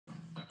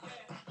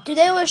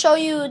Today we'll show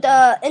you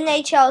the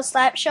NHL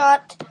slap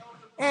shot,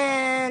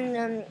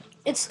 and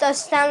it's the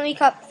Stanley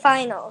Cup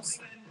Finals.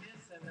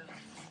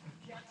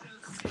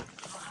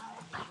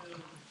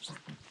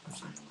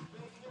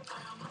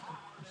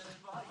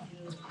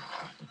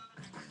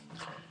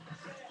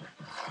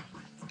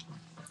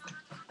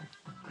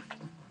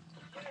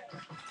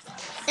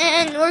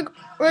 And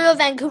we're the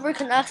Vancouver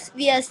Canucks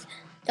vs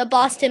the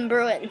Boston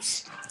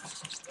Bruins.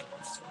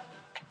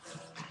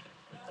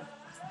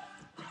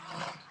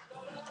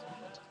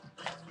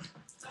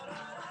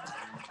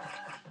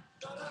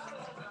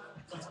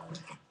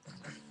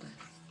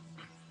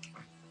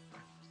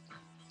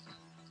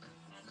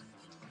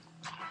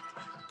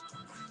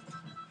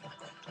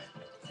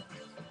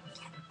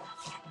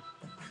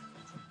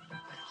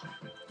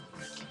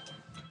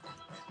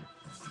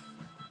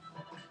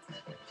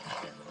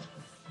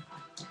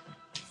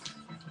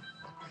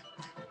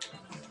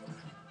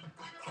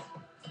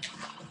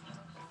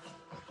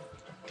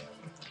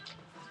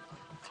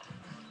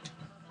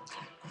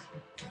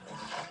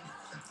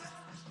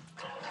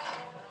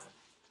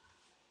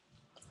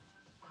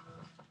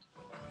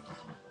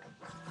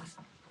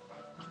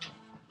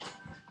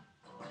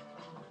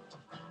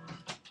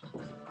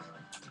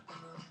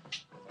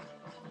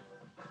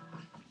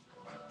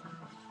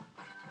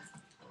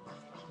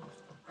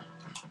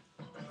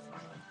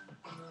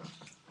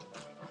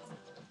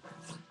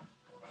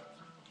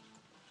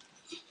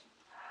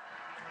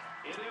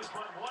 It is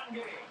but one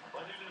game,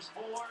 but it is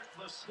for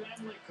the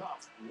Stanley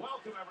Cup.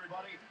 Welcome,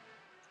 everybody.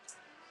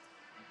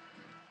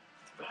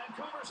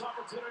 Vancouver's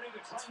opportunity to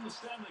claim the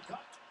Stanley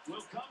Cup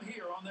will come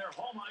here on their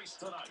home ice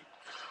tonight.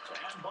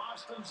 And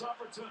Boston's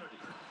opportunity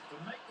to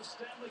make the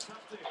Stanley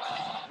Cup there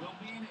will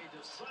mean a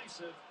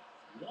decisive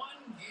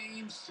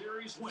one-game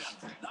series win.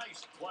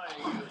 Nice play.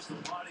 Use the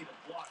body to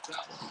block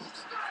that one.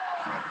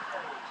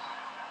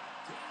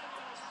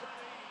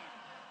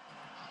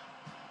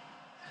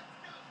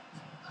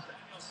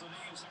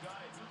 He's a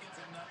guy, if you give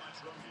him that much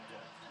room, you're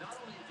dead. Not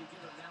only if you give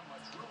him that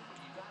much room, but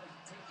you got to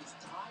take his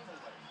time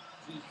away.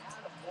 He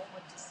had a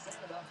moment to set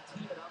it up,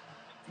 tee it up,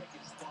 and pick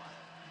his spot.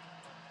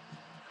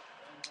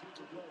 And to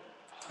the goal.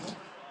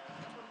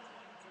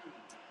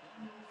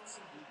 Number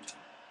 22,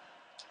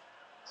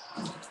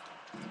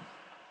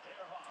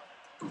 Earhart.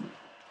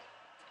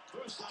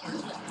 Through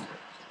center.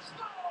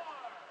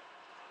 Score!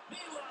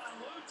 Milan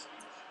Lucic.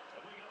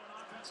 Have we got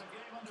an offensive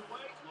game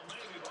underway? Well,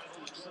 maybe by the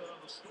looks of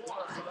the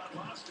score for that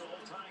last goal,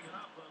 tying it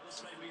up.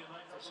 This may be a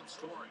night for some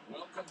scoring.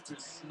 Welcome to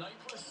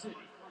Sniper City.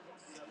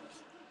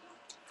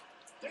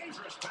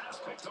 Dangerous pass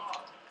picked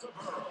off to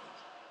Burrow.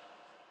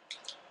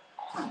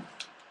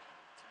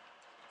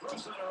 Through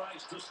center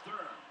ice to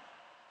Stern.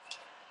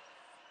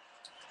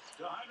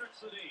 To Heinrich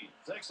Sedin.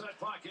 Takes that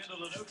puck into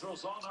the neutral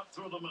zone up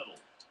through the middle.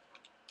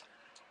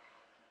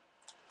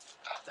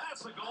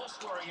 That's a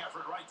goal-scoring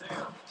effort right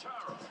there.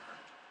 Chara.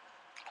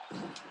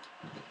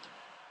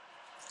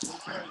 We'll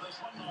carry this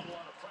one, not a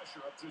lot of pressure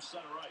up through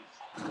center ice.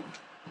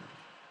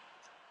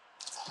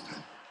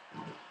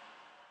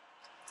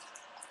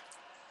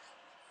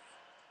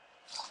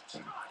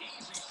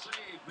 Easy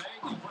save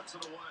made, he puts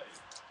it away.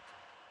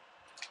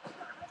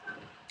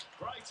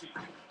 Krejci.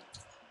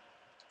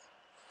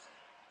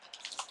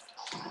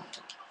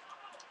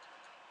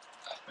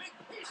 Big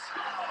piece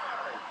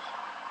scores!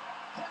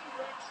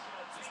 Heinrich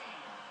Sedin.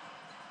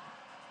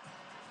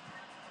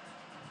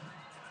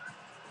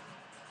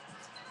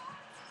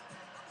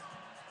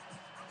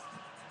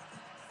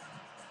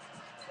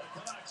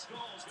 Canucks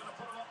goal's going to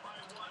put them up by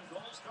one.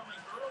 Goals coming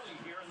early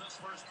here in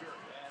this first period.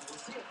 And we'll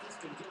see if this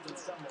can give them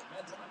some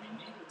momentum. I mean,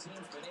 neither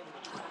team's been able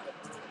to grab it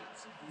early.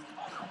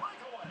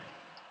 Breakaway.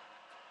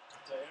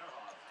 To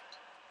Earhart.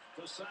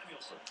 To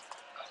Samuelson.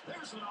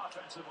 There's an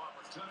offensive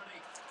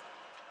opportunity.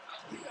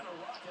 He got a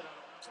rocket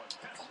out of that one.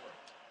 Kessler.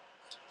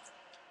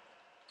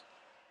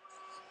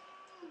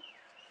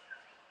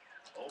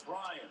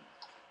 O'Brien.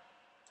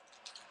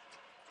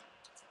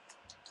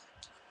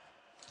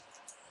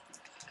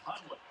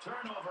 Hundley,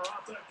 turnover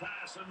off that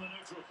pass in the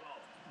neutral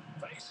zone.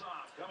 Face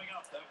off coming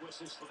up. That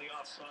whistles for the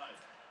offside.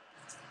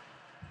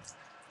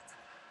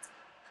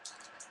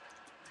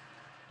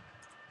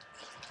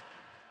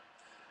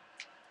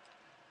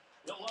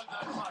 He'll lug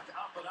that puck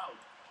up and out.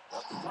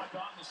 Got the puck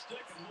on the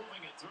stick and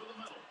moving it through the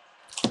middle.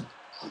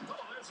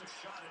 Oh, there's a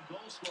shot in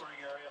goal scoring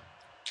area.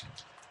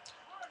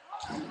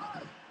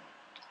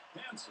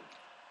 Hansen.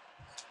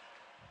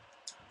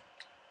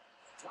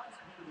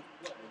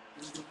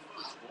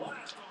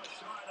 Blast of a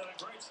shot and a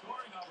great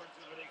scoring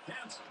opportunity.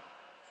 Hansen.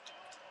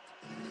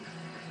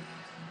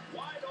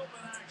 Wide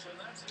open action.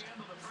 That's the end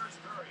of the first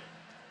period.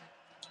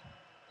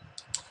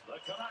 The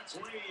Canucks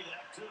lead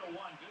at 2-1.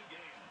 Good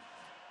game.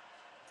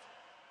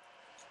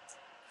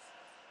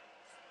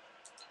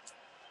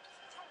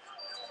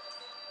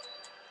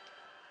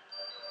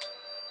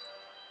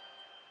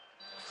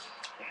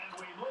 And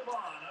we move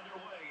on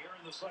underway here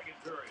in the second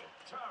period.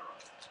 Chara.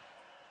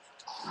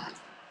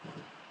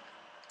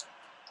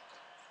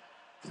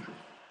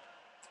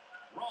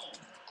 Rome.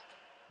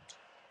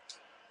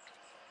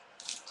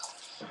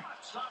 Shot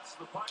stops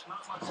the puck,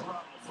 not much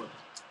problem with it.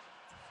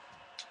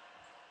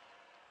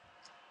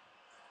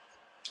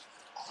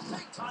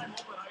 Big-time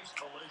open ice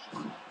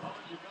collision. Well,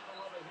 you're going to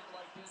love a hit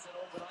like this in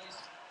open ice,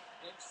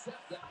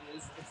 except that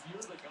is if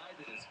you're the guy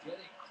that is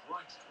getting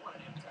crunched. What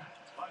an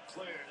impact. Puck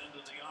cleared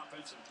into the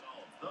offensive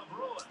zone. The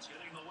Bruins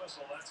getting the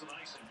whistle. That's an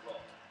icing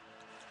call.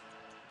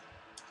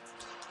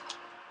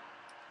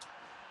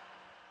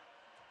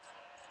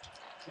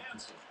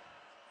 Hansen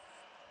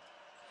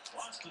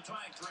wants to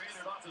try and create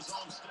it off his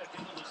own stick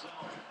into the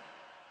zone.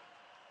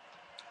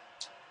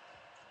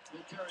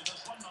 He'll carry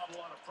this one, not a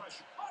lot of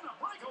pressure. On a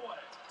breakaway.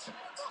 Chance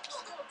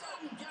still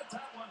didn't get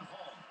that one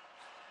home.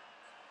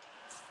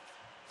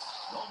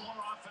 No more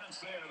offense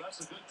there.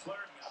 That's a good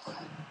clearing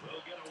effort.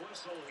 We'll get a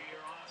whistle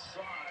here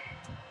offside.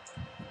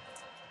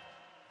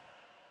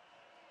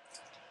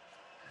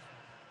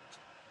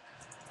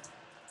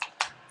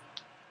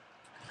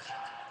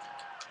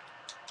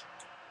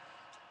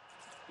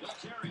 He'll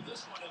carry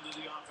this one into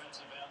the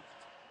offensive end.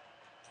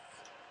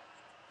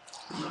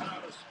 Right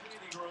out of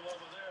skating room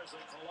over there as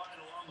they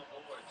collide along the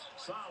boards.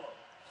 Salo.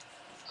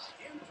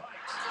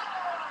 Impact.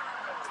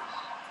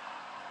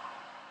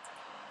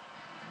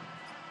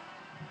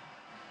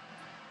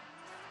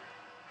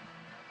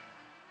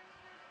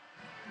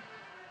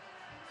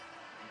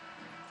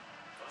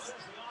 Well,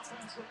 there's the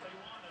offense that they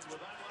wanted.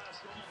 With that last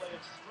goal, they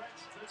have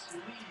stretched this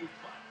lead,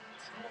 but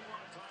there's still a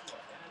lot of time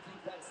left. And I think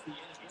that's the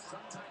enemy.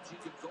 Sometimes you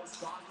can go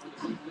soft with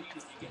a big lead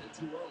if you get it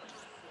too early.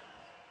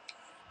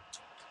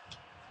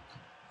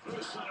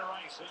 Through center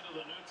ice into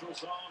the neutral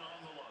zone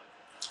on the line.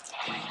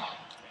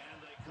 And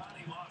they cut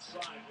him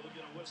offside. We'll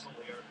get a whistle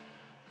here.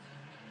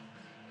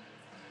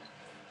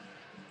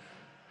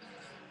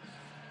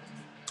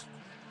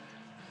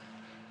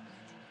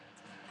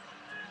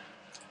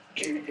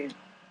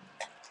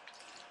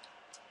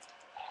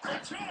 A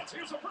chance.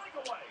 Here's a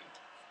breakaway.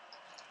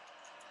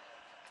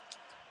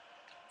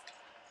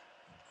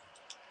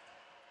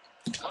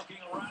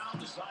 Looking around,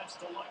 decides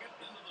to lug it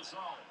into the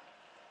zone.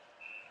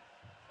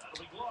 That'll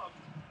be gloved.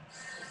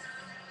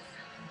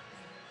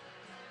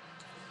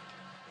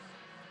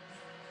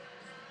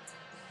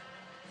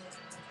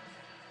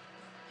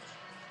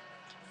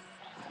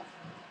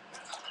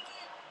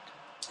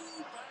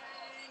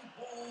 Bang,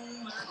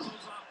 boom, there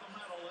goes off the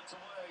metal. It's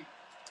away.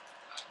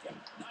 Yep,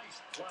 nice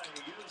play.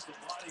 Use the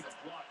body to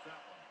block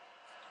that one.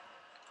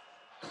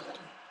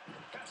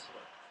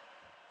 Kessler.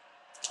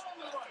 On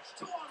the rush,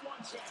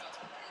 2-on-1 chance.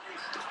 And he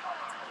scores!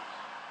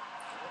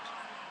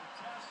 Ryan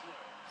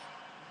Kessler.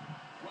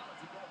 Well, if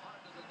you go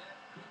hard to the net,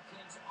 good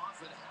things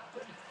often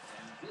happen.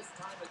 And this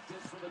time it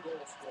did for the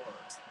goal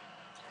scorer.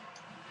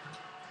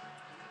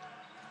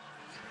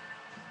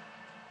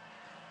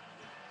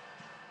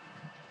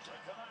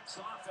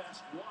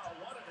 Offense, wow,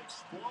 what an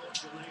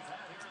explosion they've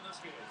had here in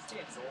this game.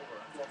 It's over.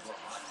 I'm going for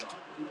a hot dog.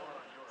 What do you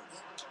want on yours?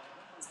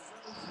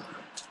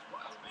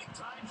 What a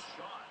big-time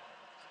shot.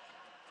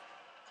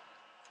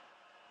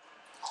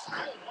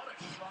 Oh, what a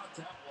shot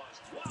that was.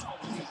 Wow,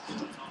 he did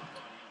a knock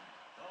on him.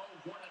 Oh,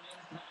 what an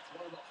impact.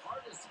 One of the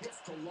hardest hits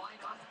to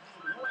line up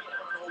right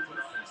out on open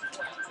ice.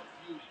 Boy, that's a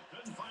beauty.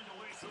 Couldn't find a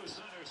way through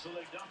center, so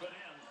they dump it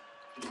in.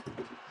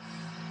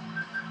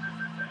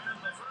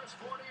 And the first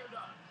 40 are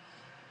done.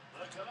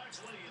 The Canucks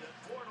lead at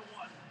 4-1.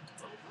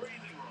 Little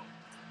breathing room.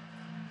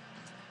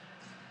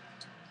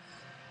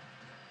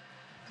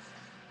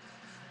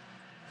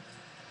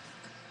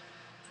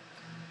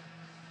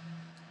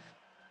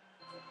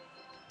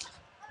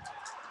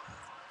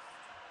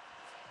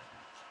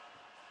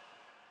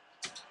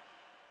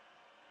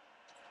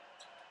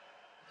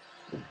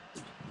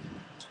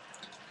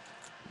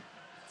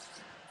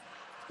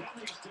 Can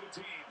these two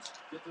teams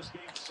get this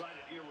game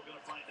decided here? We're going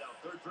to find out.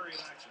 Third period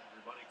action,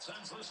 everybody.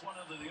 Sends this one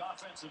into the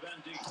offensive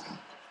end deep.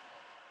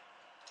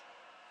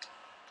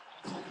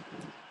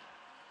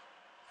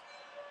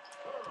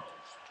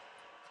 Burrows.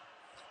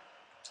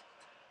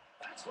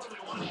 That's where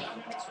they wanted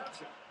that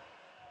interception.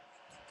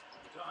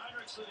 To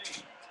Heinrich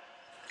City.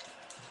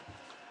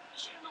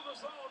 Into the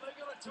zone. They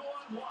got a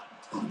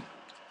 2-on-1.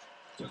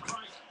 To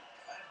Christ.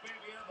 That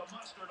baby had the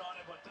mustard on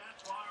it, but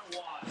that's far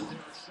wide.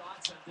 There are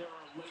shots and there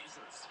are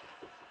lasers.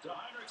 To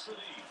Heinrich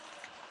City.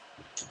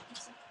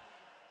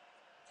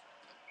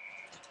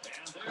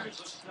 And there's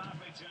a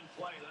stoppage in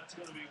play. That's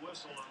going to be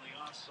whistled on the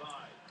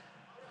offside.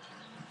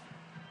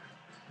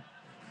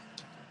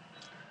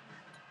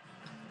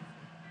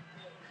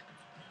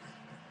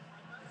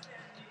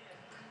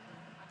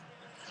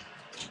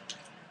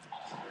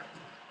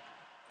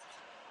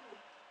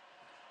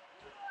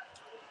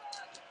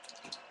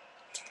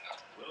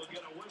 We'll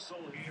get a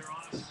whistle here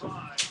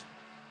offside.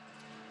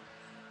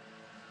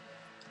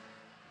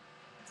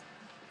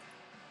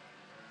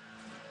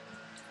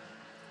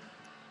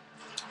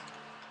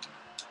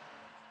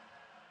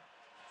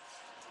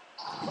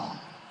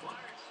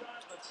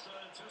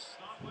 Just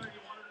not where you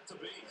wanted it to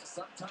be.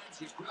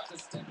 Sometimes you grip the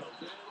stick a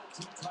little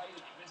too tight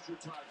and you miss your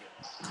target.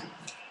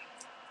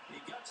 He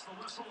gets the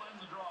whistle and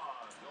the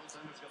draw. The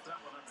goaltender's got that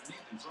one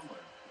underneath him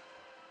somewhere.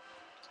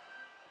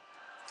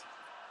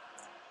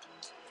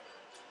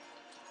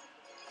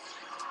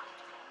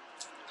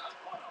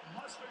 What a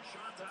mustard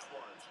shot that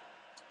was.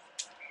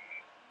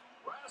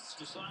 Rass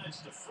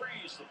decides to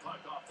freeze the puck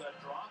off that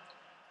drop.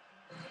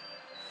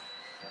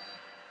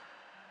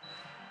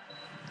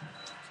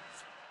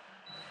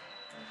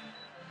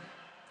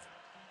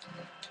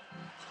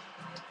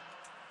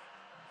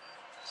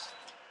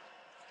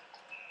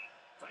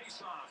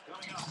 Face-off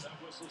coming up. That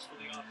whistles for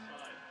the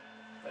offside.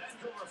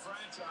 Vancouver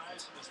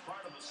franchise is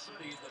part of a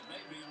city that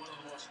may be one of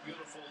the most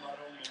beautiful, not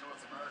only in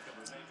North America,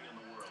 but maybe in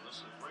the world.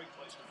 This is a great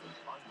place to visit.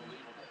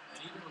 Unbelievable. And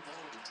even with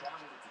all of the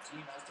travel that the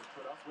team has to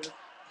put up with,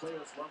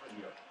 players love it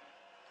here.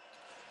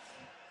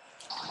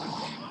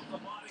 Gave up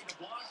the body to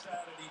block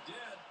that, and he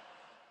did.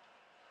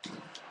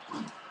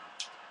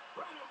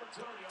 Great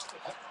opportunity off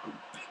the pick.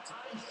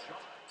 Big-time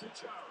shot to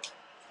Chara.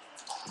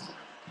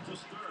 To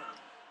Stern.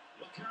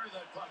 He'll carry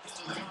that puck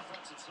into the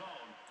offensive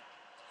zone.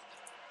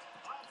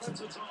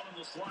 Offensive zone in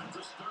the slot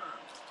to Stern.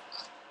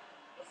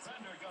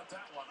 Defender got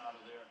that one out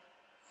of there.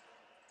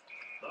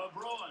 The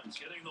Bruins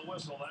getting the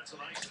whistle. That's an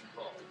icing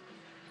call.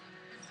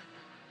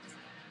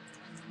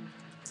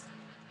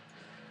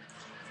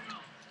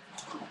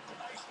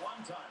 Nice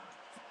one-timer.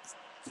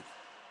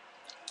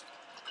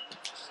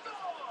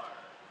 Score!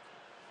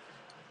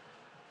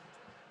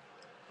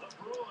 The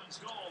Bruins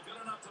goal,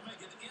 good enough to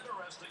make it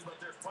interesting, but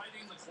they're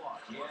fighting the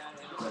clock. Yeah,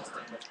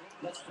 interesting, but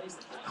let's face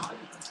it, they're not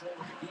in control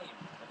of the game,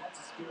 and that's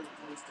a scary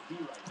place to be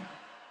right now.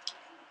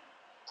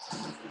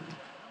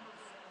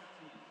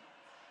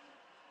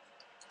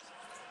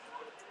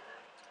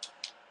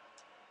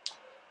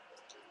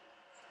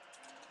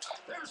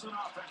 There's an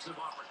offensive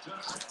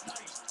opportunity.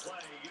 Nice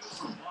play. Use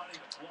the body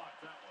to block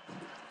that one.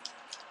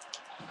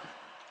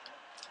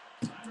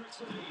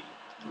 Hendrickson.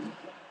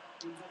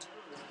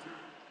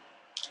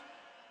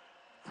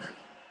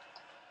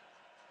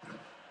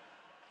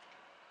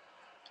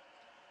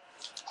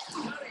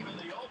 Not even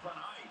the open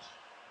ice.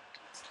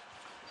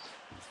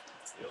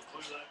 He'll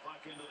clear that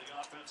puck into the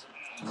offensive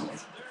end.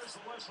 And there's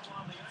the whistle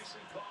on the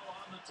icing call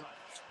on the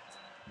touch.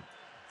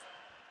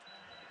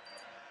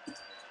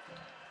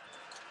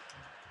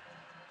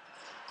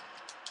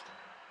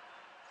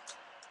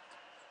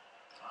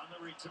 On the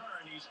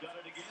return, he's got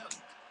it again.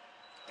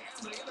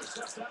 And they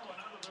intercept that one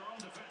out of their own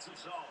defensive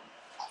zone.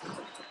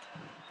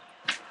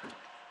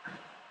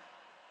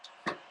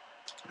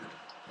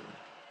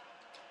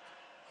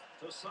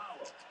 To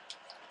Salo.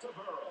 To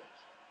Burrows.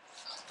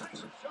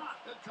 Takes a shot.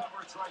 Good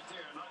coverage right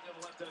there. Not going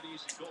to let that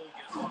easy goal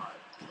get by.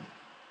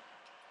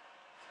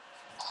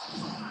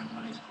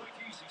 Nice, quick,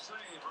 easy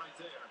save right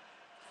there.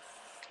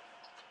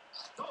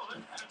 Oh,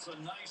 that's a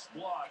nice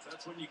block.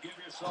 That's when you give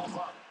yourself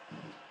up.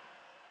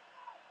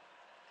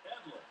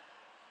 Edler.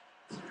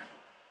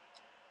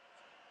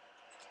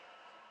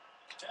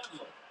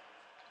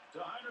 To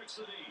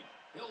Hendrickson.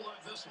 He'll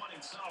lug this one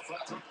himself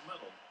up to the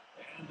middle.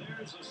 And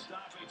there's a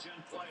stoppage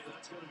in play.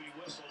 That's going to be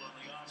whistled on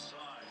the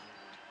offside.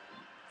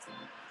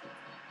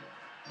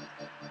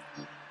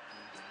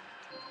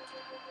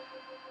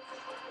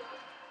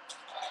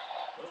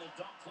 Little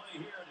dump play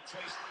here to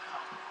chase it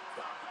out.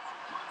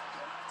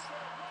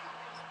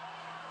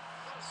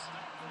 The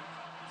Stanley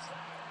Cup is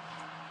there.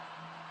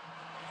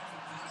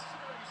 And this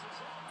series is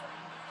over,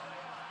 and there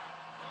they are.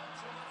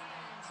 Those are the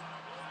names that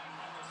are playing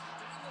in the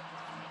Stanley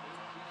Cup. They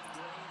are being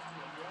engraved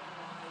to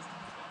immortalize.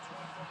 That's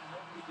one thing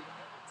nobody can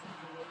ever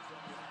take away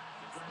from you.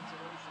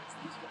 Congratulations,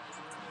 these guys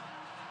earned it.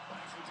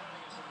 Thanks for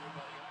joining us,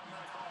 everybody. I'm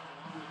Eric Hall,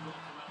 along with Bill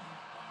Clement,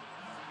 on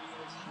behalf of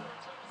EA Sports.